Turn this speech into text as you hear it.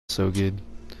So good.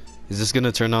 Is this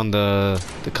gonna turn on the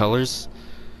colors?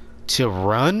 To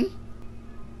run?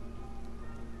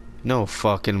 No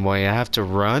fucking way. I have to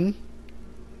run?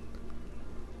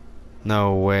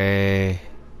 No way.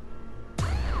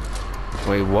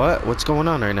 Wait, what? What's going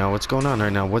on right now? What's going on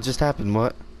right now? What just happened?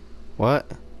 What? What?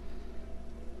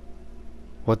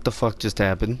 What the fuck just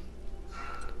happened?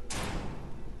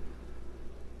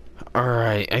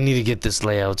 Alright, I need to get this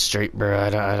layout straight, bro. I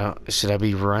don't... Should I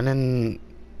be running?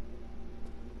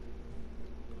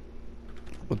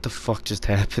 What the fuck just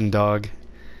happened, dog?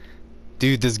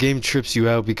 Dude, this game trips you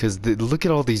out because look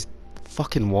at all these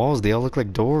fucking walls. They all look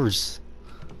like doors.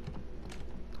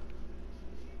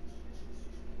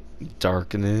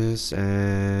 Darkness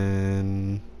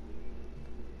and...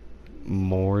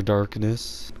 more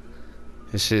darkness.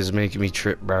 This shit is making me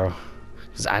trip, bro.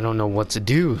 Because I don't know what to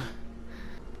do.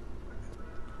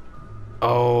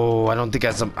 Oh, I don't think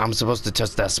I'm supposed to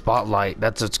touch that spotlight.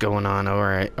 That's what's going on.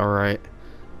 Alright, alright.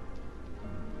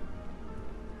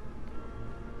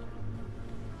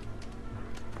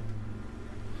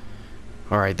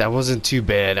 Alright, that wasn't too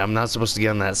bad. I'm not supposed to get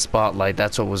on that spotlight.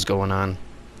 That's what was going on.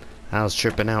 I was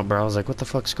tripping out, bro. I was like, what the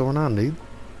fuck's going on, dude?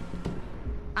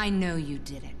 I know you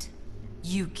did it.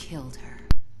 You killed her.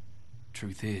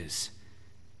 Truth is,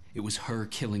 it was her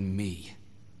killing me.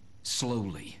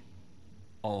 Slowly.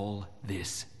 All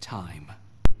this time.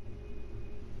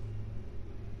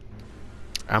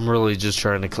 I'm really just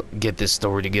trying to get this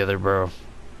story together, bro.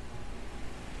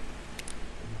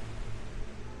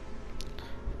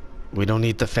 We don't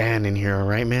need the fan in here,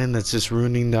 alright, man? That's just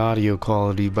ruining the audio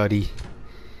quality, buddy.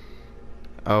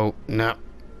 Oh, no.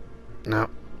 No.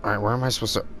 Alright, where am I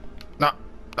supposed to... No.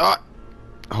 Ah!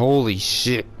 Holy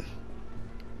shit.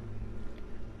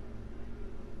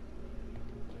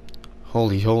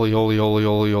 Holy.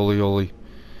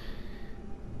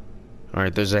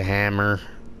 Alright, there's a hammer.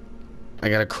 I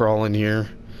gotta crawl in here.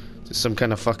 Is this some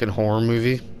kind of fucking horror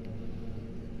movie?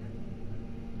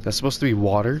 That's supposed to be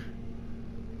water?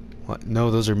 What? No,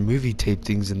 those are movie tape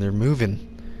things and they're moving.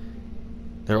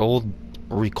 They're old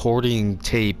recording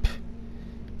tape.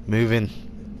 Moving.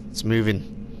 It's moving.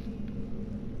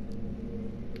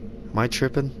 Am I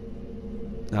tripping?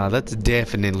 Nah, that's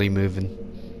definitely moving.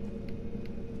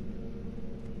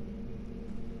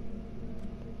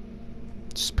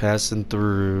 Just passing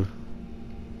through.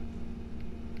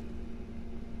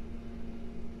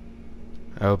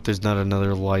 I hope there's not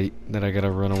another light that I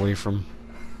gotta run away from.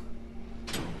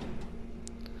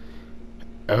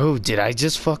 Oh, did I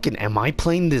just fucking... Am I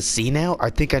playing this scene out? I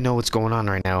think I know what's going on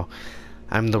right now.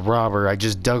 I'm the robber. I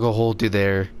just dug a hole through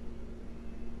there.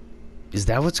 Is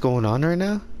that what's going on right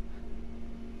now?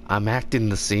 I'm acting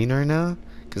the scene right now?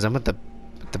 Because I'm at the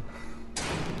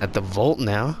vault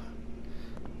now.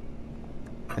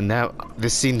 And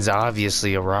this scene's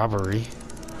obviously a robbery.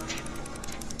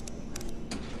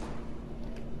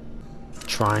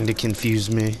 Trying to confuse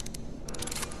me.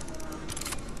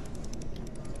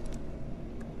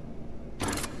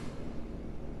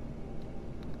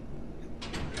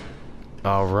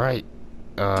 Alright.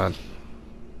 Hell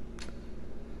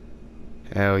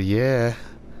yeah.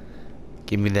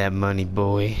 Give me that money,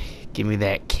 boy. Give me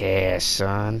that cash,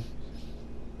 son.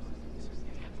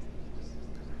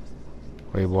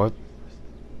 Wait, what?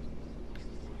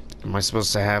 Am I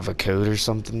supposed to have a code or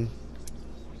something?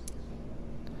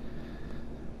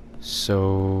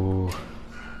 So...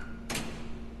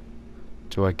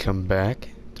 do I come back?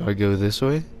 Do I go this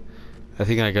way? I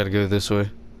think I gotta go this way.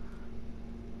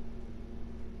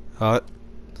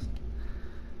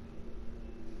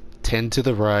 10 to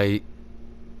the right,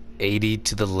 80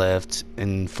 to the left,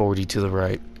 and 40 to the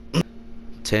right.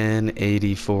 10,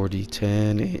 80, 40,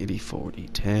 10, 80, 40,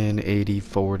 10, 80,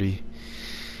 40.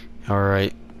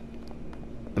 Alright.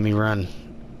 Let me run.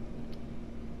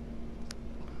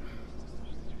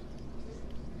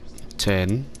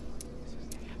 10.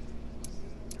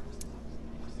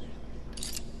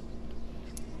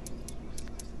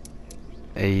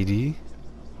 80.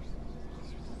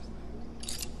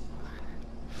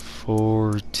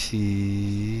 40.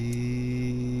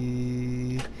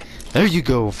 There you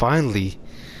go, finally.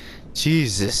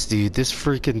 Jesus, dude, this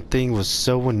freaking thing was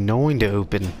so annoying to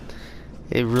open.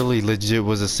 It really legit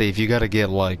was a safe. You gotta get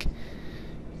like...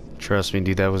 Trust me,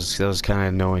 dude, that was kind of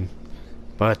annoying.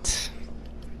 But...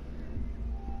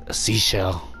 a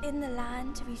seashell. In the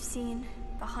land we've seen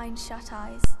behind shut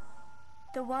eyes,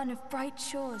 the one of bright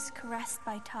shores caressed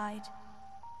by tide,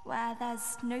 where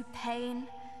there's no pain,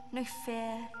 no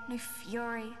fear, no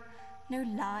fury, no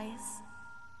lies.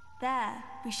 There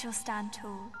we shall stand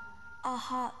tall, our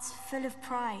hearts full of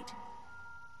pride.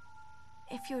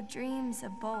 If your dreams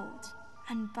are bold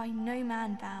and by no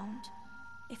man bound.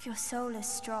 If your soul is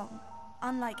strong,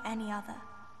 unlike any other,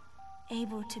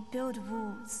 able to build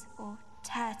walls or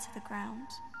tear to the ground,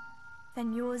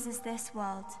 then yours is this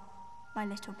world, my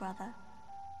little brother.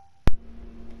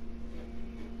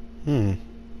 A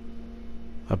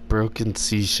broken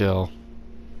seashell.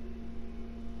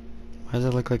 Why does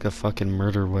it look like a fucking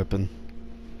murder weapon?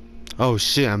 Oh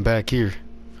shit, I'm back here.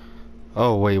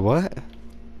 Oh wait, what?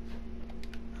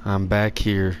 I'm back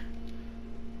here.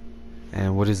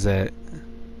 And what is that?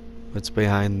 What's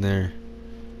behind there?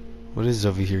 What is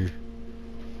over here?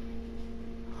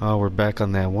 Oh, we're back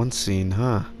on that one scene,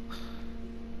 huh?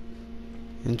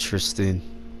 Interesting.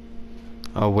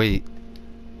 Oh wait.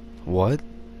 What?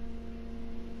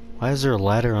 Why is there a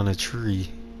ladder on a tree?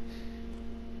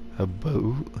 A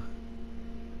boat?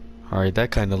 Alright,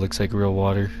 that kinda looks like real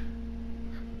water.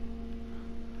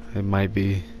 It might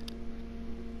be.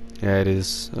 Yeah, it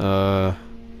is.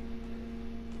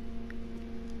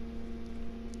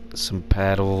 Some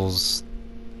paddles.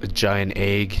 A giant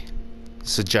egg.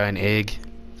 It's a giant egg.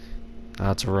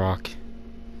 That's a rock.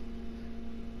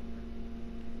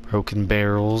 Broken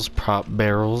barrels, prop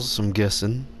barrels, I'm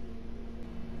guessing.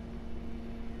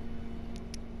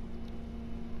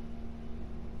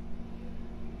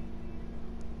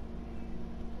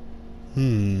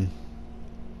 Can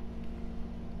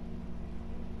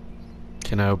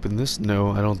I open this?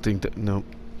 No, I don't think that. Nope.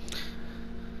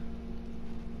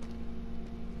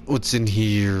 What's in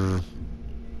here?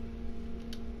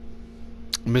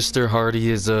 Mr. Hardy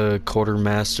is a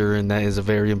quartermaster, and that is a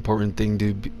very important thing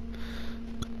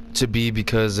to be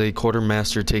because a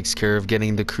quartermaster takes care of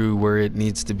getting the crew where it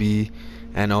needs to be,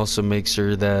 and also makes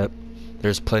sure that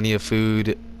there's plenty of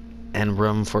food and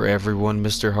rum for everyone.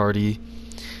 Mr. Hardy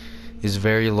is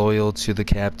very loyal to the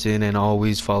captain and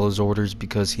always follows orders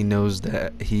because he knows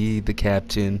that he, the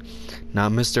captain,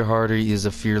 not Mr. Hardy, is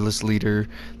a fearless leader.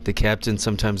 The captain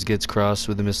sometimes gets cross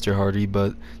with Mr. Hardy,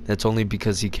 but that's only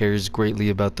because he cares greatly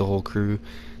about the whole crew.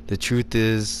 The truth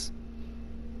is,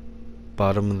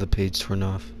 bottom of the page torn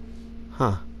off.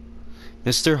 Huh.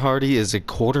 Mr. Hardy is a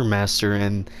quartermaster,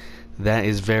 and that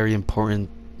is very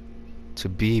important to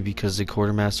be because the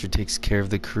quartermaster takes care of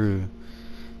the crew.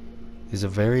 Is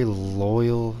very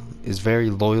loyal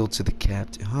to the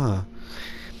captain, huh?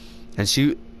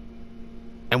 And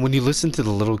when you listen to the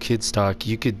little kids talk,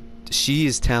 she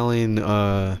is telling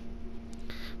the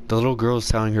little girl is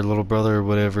telling her little brother or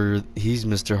whatever he's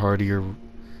Mr. Hardy or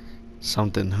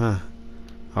something, huh?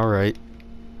 All right.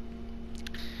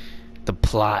 The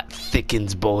plot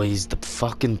thickens, boys. The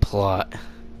fucking plot.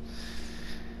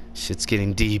 Shit's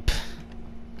getting deep.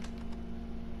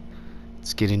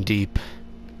 It's getting deep.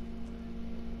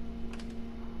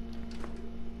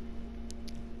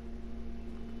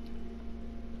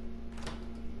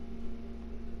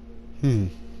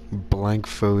 Blank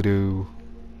photo.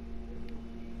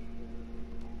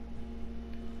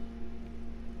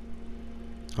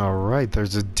 Alright,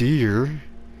 there's a deer.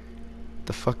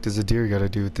 The fuck does a deer gotta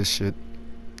do with this shit?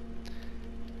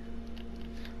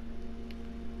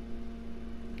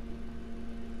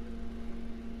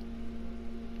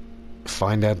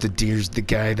 Find out the deer's the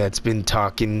guy that's been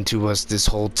talking to us this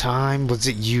whole time. Was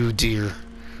it you, deer?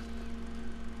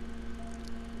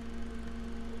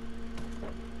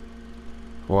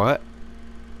 What?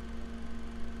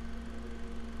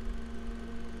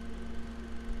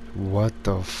 What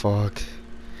the fuck?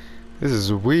 This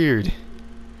is weird.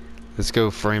 Let's go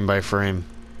frame by frame.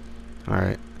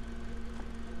 Alright.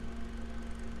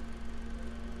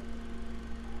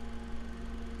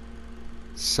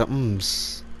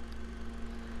 Something's...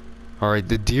 Alright,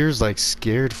 the deer's like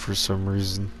scared for some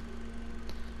reason.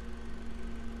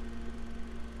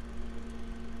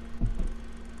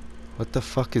 What the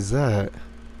fuck is that?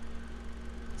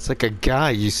 It's like a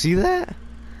guy, you see that?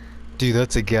 Dude,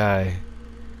 that's a guy.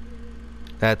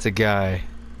 That's a guy.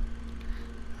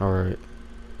 Alright.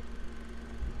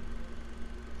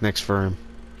 Next frame.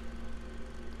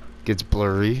 Gets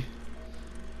blurry.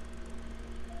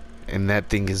 And that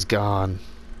thing is gone.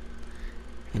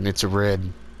 And it's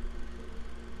red.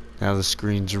 Now the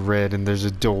screen's red and there's a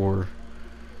door.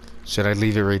 Should I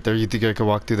leave it right there? You think I could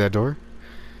walk through that door?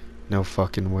 No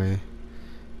fucking way.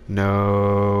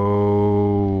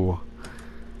 No.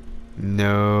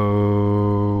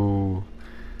 No.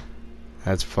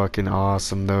 That's fucking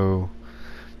awesome though.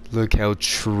 Look how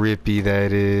trippy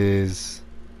that is.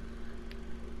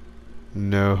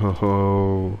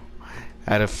 No.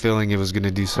 I had a feeling it was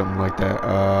gonna do something like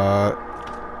that.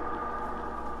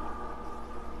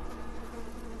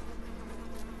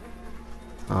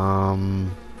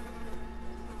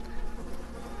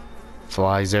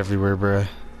 Flies everywhere, bruh.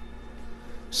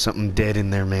 Something dead in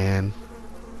there, man.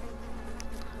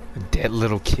 A dead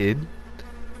little kid.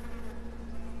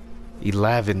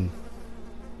 11.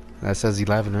 That says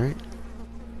 11, right?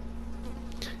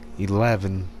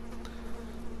 11.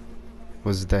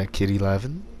 Was that kid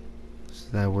 11? Is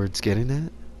that where it's getting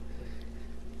at?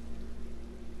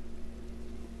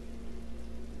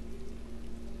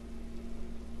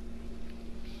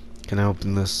 Can I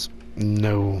open this?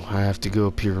 No, I have to go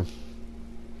up here.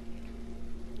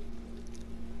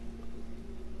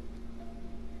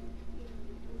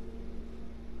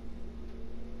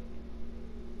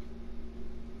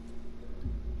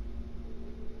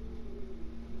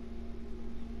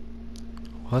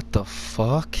 What the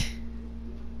fuck?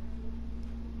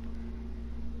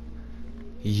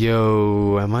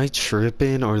 Yo, am I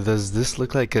tripping, or does this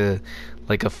look like a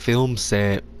film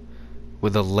set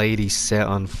with a lady set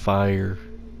on fire?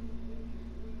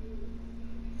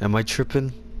 Am I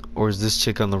tripping? Or is this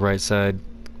chick on the right side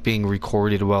being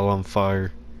recorded while on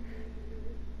fire?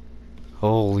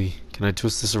 Holy, can I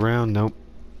twist this around? Nope.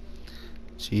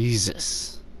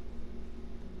 Jesus.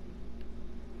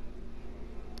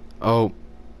 Oh.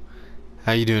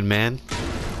 How you doing, man?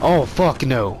 Oh, fuck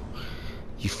no.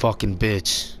 You fucking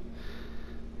bitch.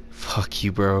 Fuck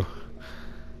you, bro.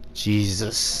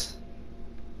 Jesus.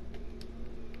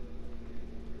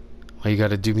 Why you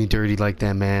gotta do me dirty like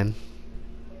that, man?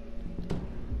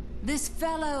 This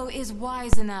fellow is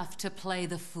wise enough to play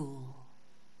the fool.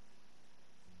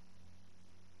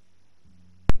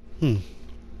 The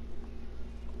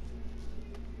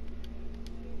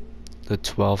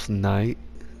 12th night?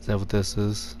 Is that what this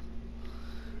is?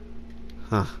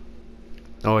 Huh.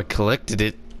 Oh, I collected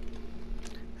it.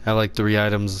 I like 3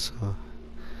 items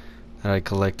that I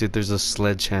collected. There's a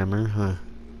sledgehammer, huh?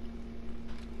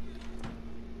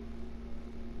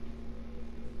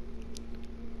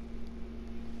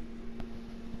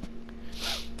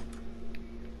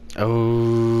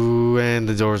 Oh, and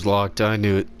the door's locked. I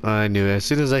knew it. I knew it. As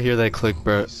soon as I hear that click,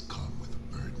 bro.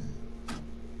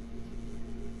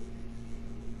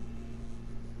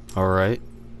 Alright.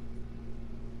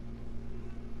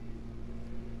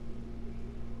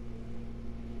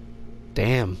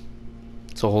 Damn.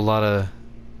 It's a whole lot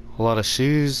of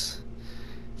shoes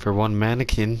for one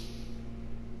mannequin.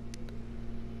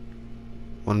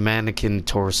 One mannequin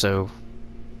torso.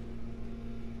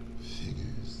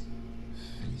 Figures,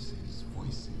 faces,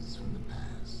 voices from the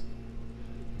past,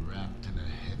 wrapped in a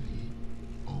heavy,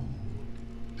 old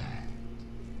bag.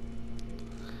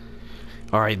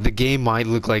 Alright, the game might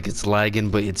look like it's lagging,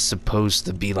 but it's supposed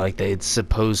to be like that. It's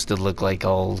supposed to look like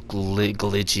all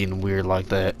glitchy and weird like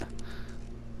that.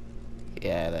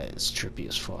 Yeah, that is trippy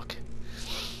as fuck.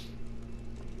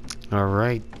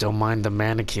 Alright, don't mind the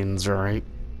mannequins, alright?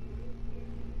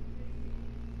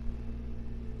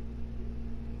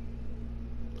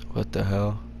 What the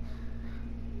hell?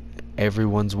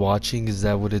 Everyone's watching? Is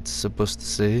that what it's supposed to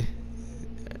say?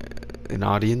 An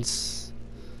audience?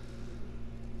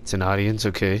 It's an audience,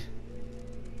 okay.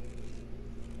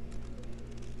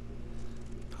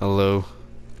 Hello.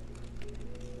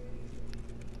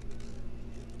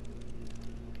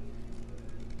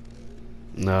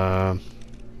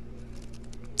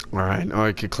 Alright, oh,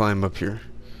 I could climb up here.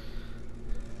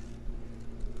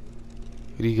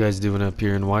 What are you guys doing up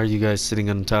here, and why are you guys sitting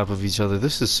on top of each other?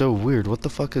 This is so weird. What the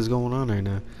fuck is going on right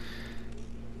now?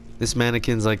 This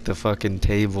mannequin's like the fucking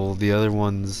table. The other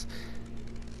one's...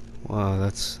 Wow,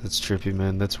 that's trippy,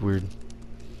 man. That's weird.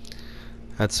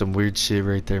 That's some weird shit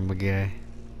right there, my guy.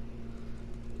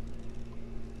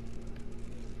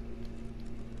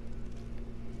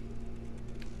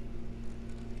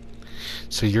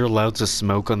 So you're allowed to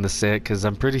smoke on the set? Because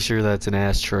I'm pretty sure that's an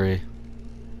ashtray.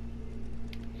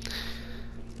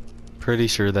 Pretty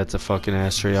sure that's a fucking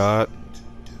ashtray.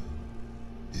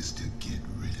 Is to get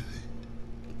rid of it.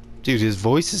 Dude, his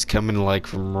voice is coming like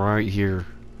from right here.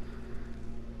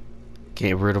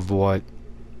 Get rid of what?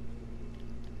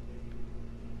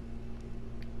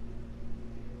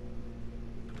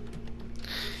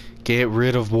 Get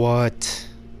rid of what?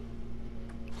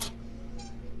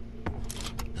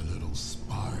 A little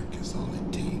spark is all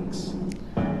it takes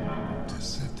to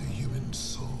set the human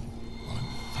soul on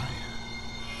fire.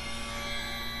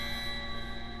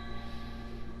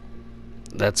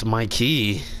 That's my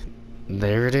key.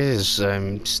 There it is.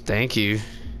 Thank you.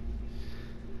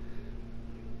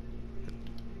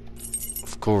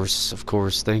 Of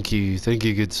course. Thank you,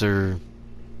 good sir.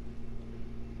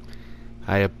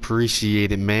 I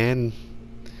appreciate it, man.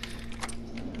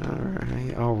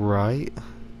 Alright.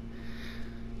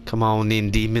 Come on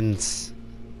in, demons.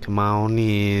 Come on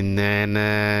in,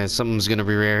 and something's gonna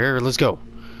be right here. Let's go.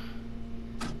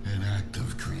 An act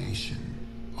of creation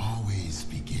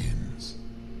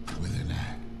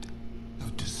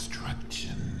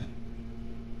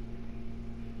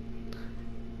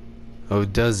Oh,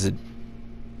 does it?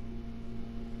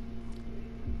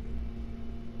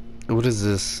 What is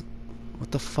this?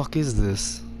 What the fuck is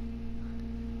this?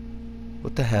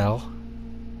 What the hell?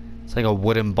 It's like a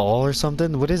wooden ball or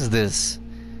something? What is this?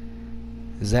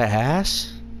 Is that hash?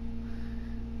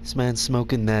 This man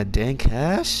smoking that dank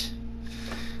hash?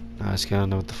 Nah, I just don't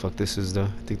know what the fuck this is though.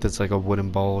 I think that's like a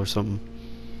wooden ball or something.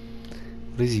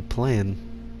 What is he playing?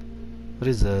 What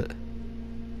is that?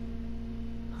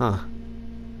 Huh.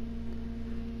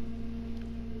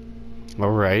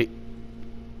 Alright.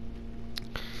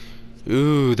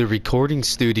 Ooh, the recording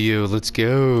studio. Let's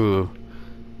go.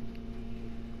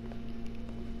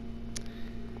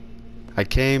 I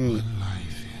came... One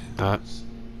life ends,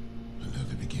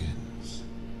 another begins.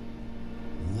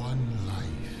 One life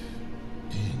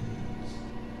ends.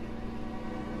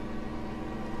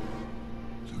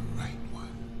 The right one.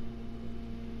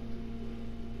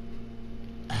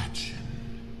 Action.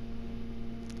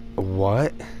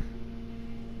 What?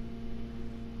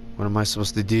 What am I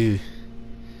supposed to do?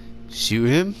 Shoot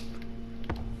him?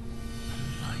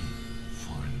 Life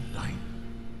for life.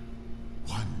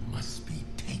 One must be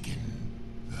taken.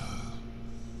 The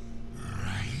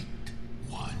right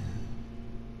one.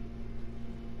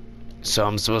 So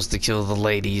I'm supposed to kill the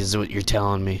lady is what you're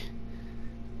telling me.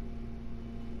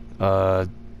 I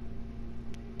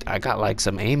got like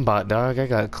some aimbot, dog. I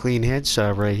got a clean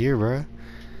headshot right here, bro.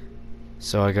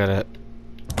 So I gotta...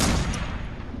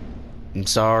 I'm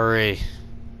sorry.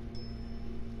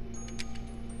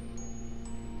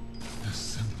 The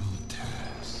simple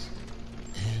task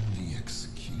and the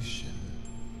execution.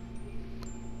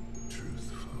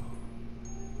 Truthful,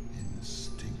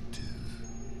 instinctive,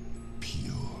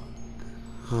 pure.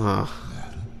 Huh.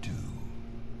 That'll do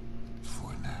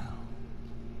for now.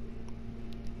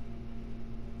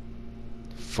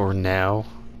 For now.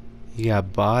 You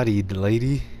got bodied,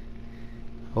 lady.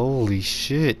 Holy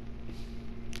shit.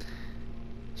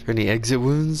 Is there any exit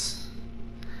wounds?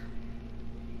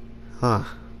 Huh.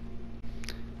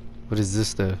 What is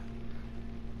this though?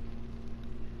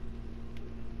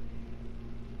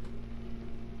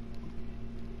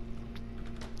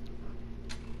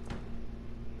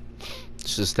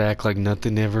 Just act like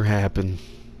nothing ever happened.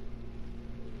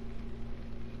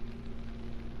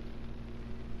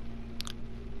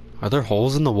 Are there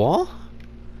holes in the wall?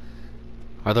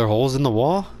 Are there holes in the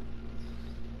wall?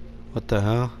 What the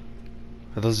hell?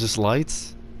 Are those just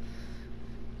lights?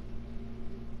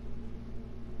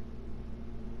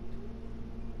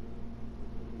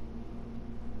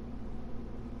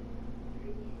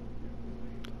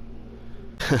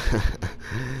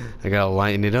 I gotta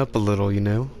lighten it up a little, you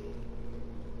know?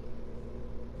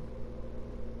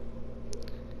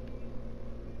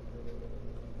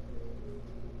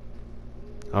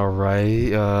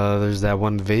 Alright, there's that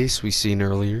one vase we seen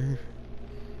earlier.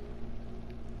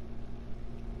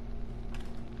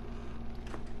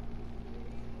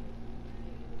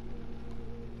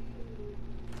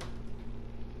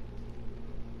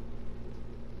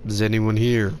 Is anyone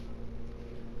here?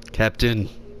 Captain?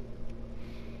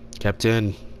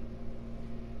 Captain?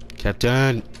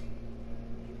 Captain?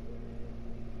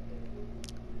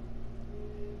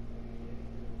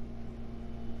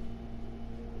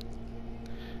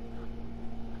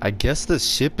 I guess the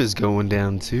ship is going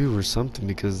down too or something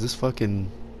because this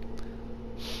fucking...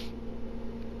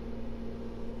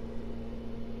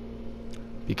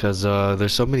 Because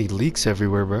there's so many leaks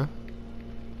everywhere, bro.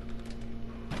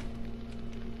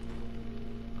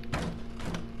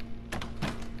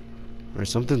 Or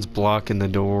something's blocking the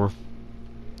door.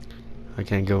 I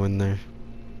can't go in there.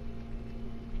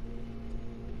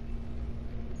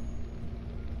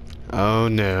 Oh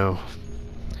no.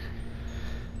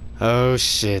 Oh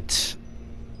shit.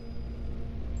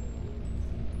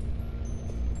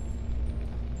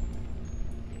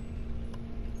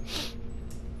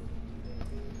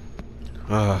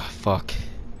 Ah, fuck.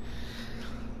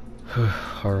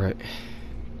 Alright.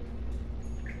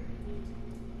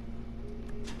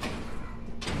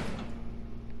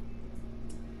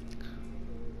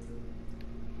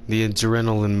 The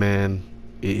adrenaline, man.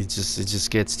 It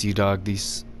just gets to you, dog.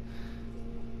 These...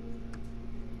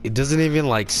 It doesn't even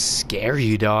like scare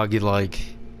you, dog. It like...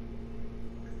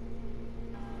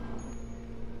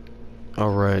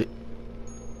 Alright.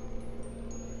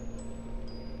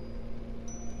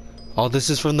 Oh, this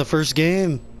is from the first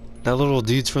game. That little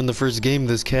dude's from the first game,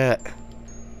 this cat.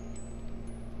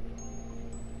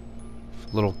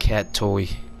 Little cat toy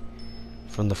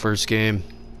from the first game.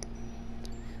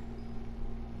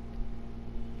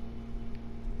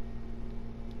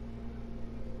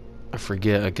 I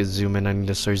forget I could zoom in. I need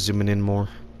to start zooming in more.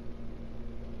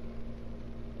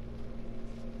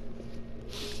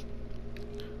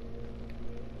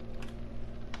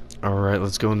 Alright,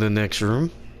 let's go in the next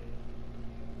room.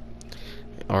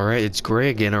 Alright, it's Gray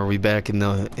again. Are we back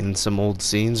in some old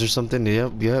scenes or something?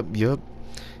 Yep.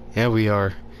 Yeah, we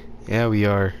are. Yeah, we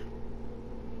are.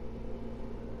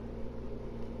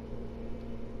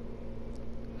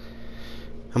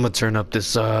 I'm gonna turn up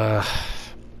this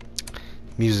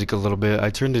music a little bit. I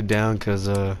turned it down because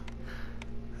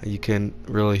you can't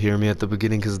really hear me at the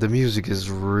beginning because the music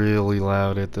is really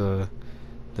loud at the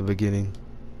beginning.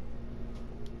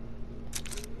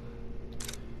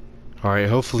 Alright,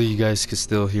 hopefully you guys can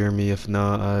still hear me. If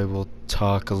not, I will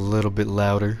talk a little bit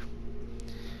louder.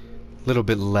 Little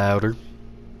bit louder.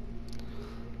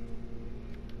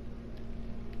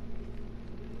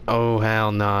 Oh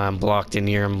hell nah, I'm blocked in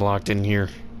here, I'm blocked in here.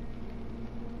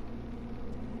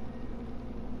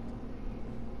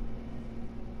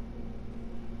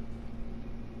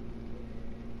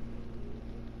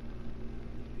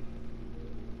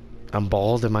 I'm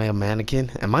bald, am I a mannequin?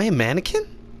 Am I a mannequin?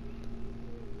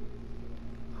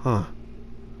 Huh.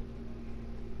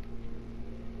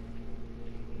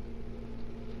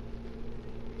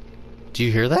 Do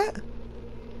you hear that?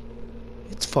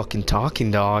 It's fucking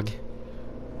talking, dog.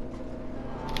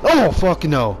 Oh, fuck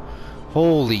no.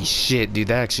 Holy shit, dude.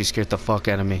 That actually scared the fuck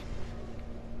out of me.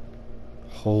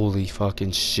 Holy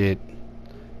fucking shit.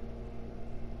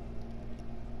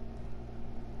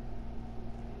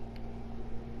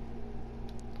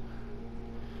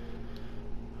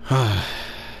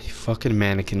 You fucking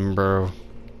mannequin, bro.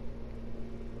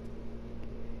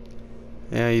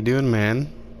 Yeah, how you doing, man?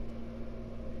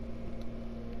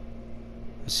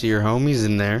 I see your homies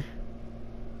in there.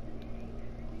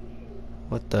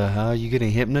 What the hell? You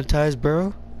getting hypnotized,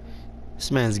 bro?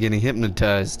 This man's getting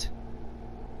hypnotized.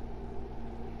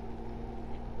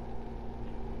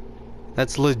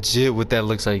 That's legit what that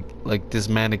looks like. Like this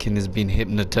mannequin is being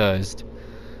hypnotized.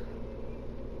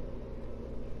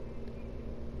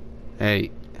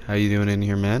 Hey, how you doing in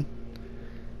here, man?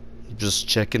 Just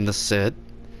checking the set.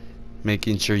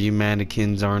 Making sure you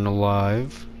mannequins aren't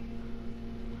alive.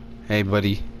 Hey,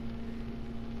 buddy.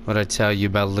 What'd I tell you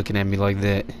about looking at me like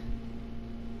that?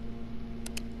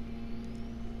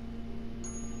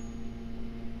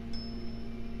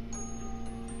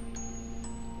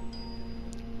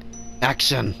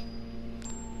 Action!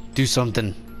 Do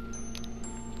something.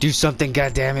 Do something,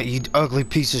 goddammit, you ugly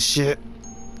piece of shit.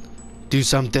 Do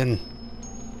something.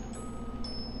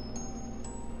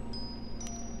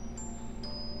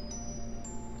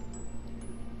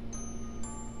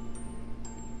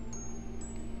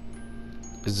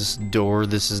 Is this a door?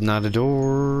 This is not a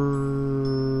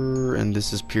door. And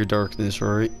this is pure darkness,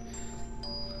 right?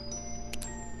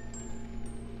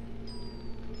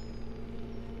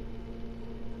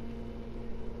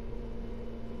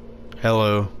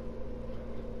 Hello.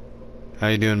 How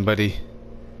you doing, buddy?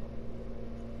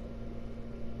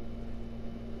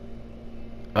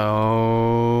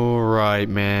 Alright,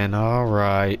 man.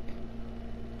 Alright.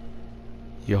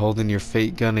 You're holding your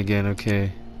fake gun again,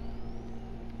 okay.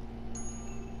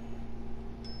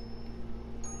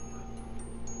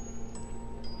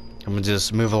 I'm gonna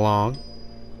just move along.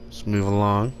 Just move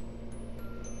along.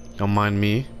 Don't mind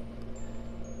me.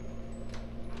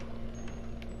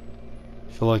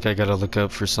 I feel like I gotta look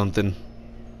up for something.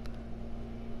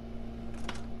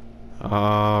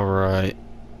 Alright.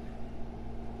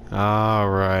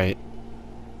 Alright.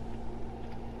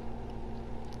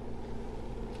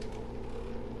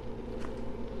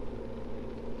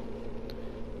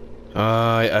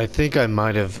 I think I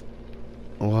might have...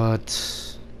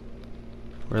 What?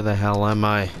 Where the hell am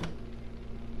I?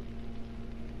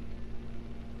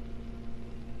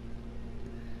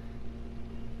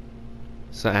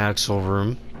 It's the actual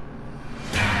room.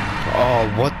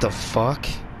 Oh, what the fuck?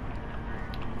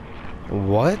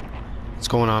 What? What's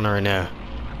going on right now?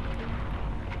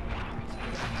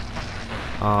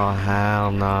 Oh,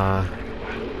 hell nah.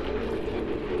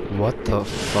 What the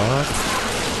fuck?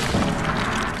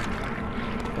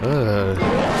 Ugh.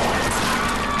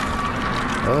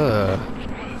 Ugh.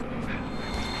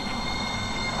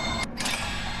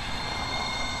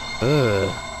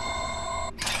 Ugh.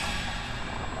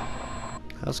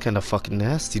 That was kind of fucking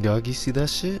nasty, dog. You see that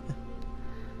shit?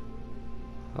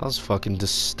 That was fucking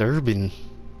disturbing.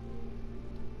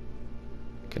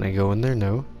 Can I go in there?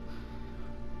 No.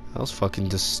 That was fucking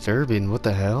disturbing. What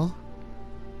the hell?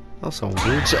 That was some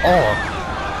weird shit. Oh!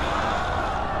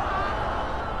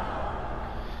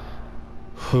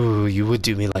 Whew, you would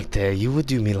do me like that. You would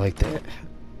do me like that.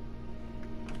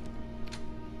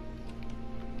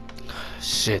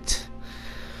 Shit.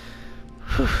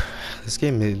 Whew. This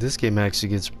game actually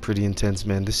gets pretty intense,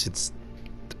 man. This shit's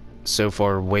so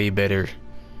far way better.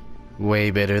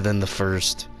 Way better than the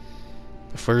first.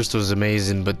 The first was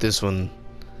amazing, but this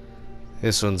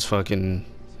one's fucking.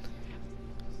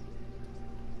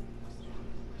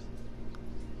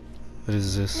 What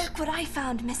is this? Look what I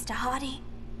found, Mr. Hardy.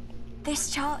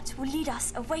 This chart will lead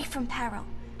us away from peril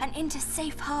and into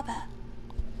safe harbor.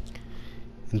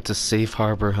 Into safe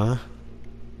harbor, huh?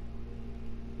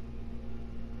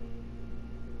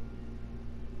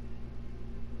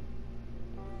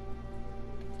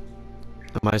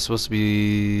 Am I supposed to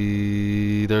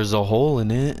be... There's a hole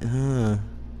in it, huh?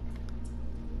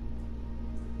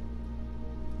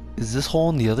 Is this hole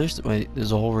on the other side? Wait,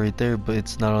 there's a hole right there, but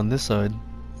it's not on this side.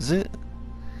 Is it?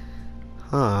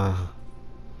 Huh.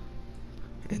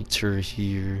 Enter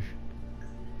here.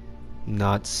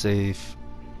 Not safe.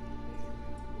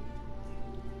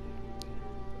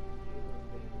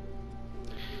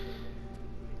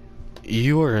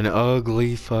 You are an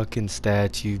ugly fucking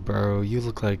statue, bro. You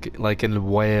look like a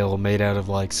whale made out of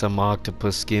like some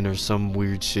octopus skin or some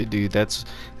weird shit, dude. That's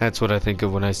what I think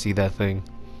of when I see that thing.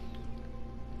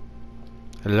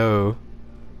 Hello.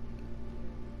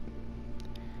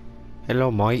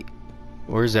 Hello, mate.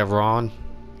 Where's everyone?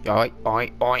 Oi,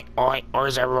 oi, oi, oi.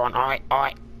 Where's everyone? Oi,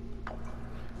 oi.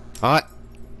 What?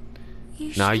 You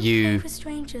Not shouldn't you. play with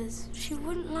strangers. She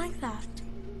wouldn't like that.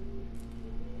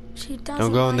 She doesn't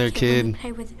Don't go in there, like it when you kid.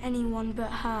 play with anyone but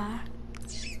her.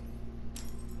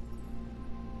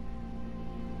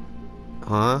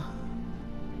 Huh?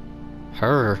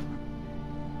 Her?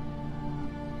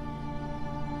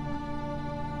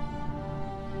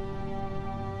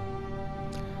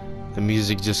 The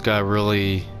music just got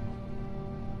really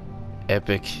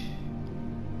epic.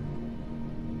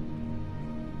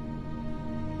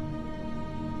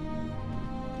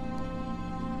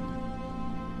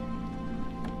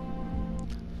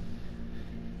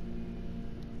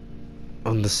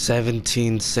 On the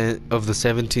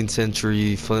 17th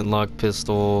century, flintlock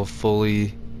pistol,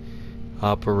 fully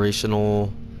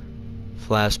operational,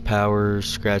 flash power,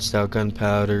 scratched out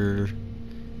gunpowder,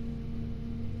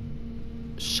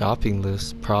 shopping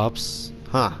list, props,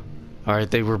 huh?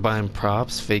 Alright, they were buying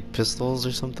props, fake pistols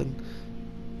or something.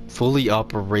 Fully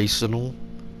operational.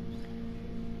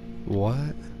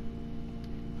 What?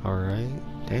 Alright,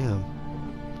 damn.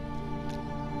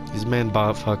 These men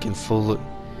bought fucking full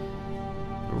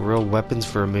real weapons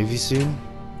for a movie scene?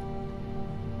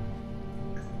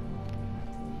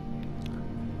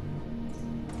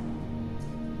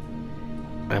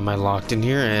 Am I locked in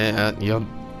here? Yup.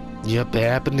 Yup, it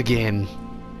happened again.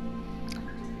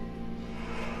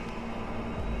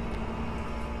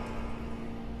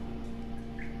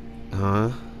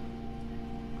 Huh?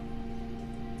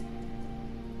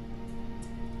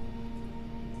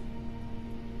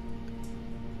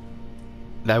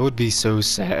 That would be so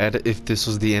sad if this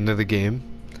was the end of the game.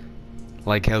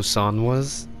 Like how Son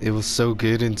was. It was so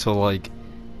good until like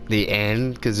the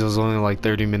end, because it was only like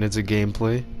 30 minutes of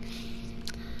gameplay.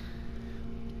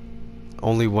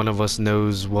 Only one of us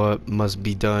knows what must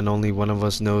be done. Only one of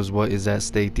us knows what is at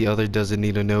stake. The other doesn't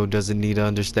need to know, doesn't need to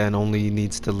understand, only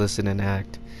needs to listen and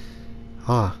act.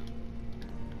 Huh.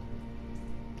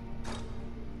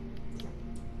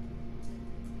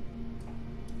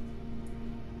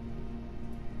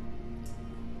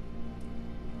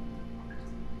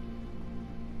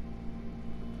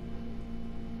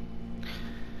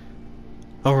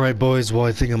 Alright boys, well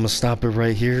I think I'm gonna stop it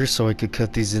right here so I could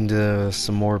cut these into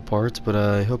some more parts, but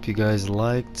I hope you guys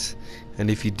liked, and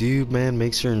if you do, man,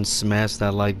 make sure and smash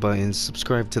that like button,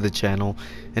 subscribe to the channel,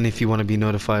 and if you want to be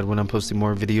notified when I'm posting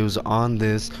more videos on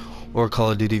this or Call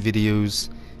of Duty videos,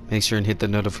 make sure and hit the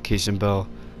notification bell.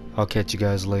 I'll catch you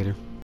guys later.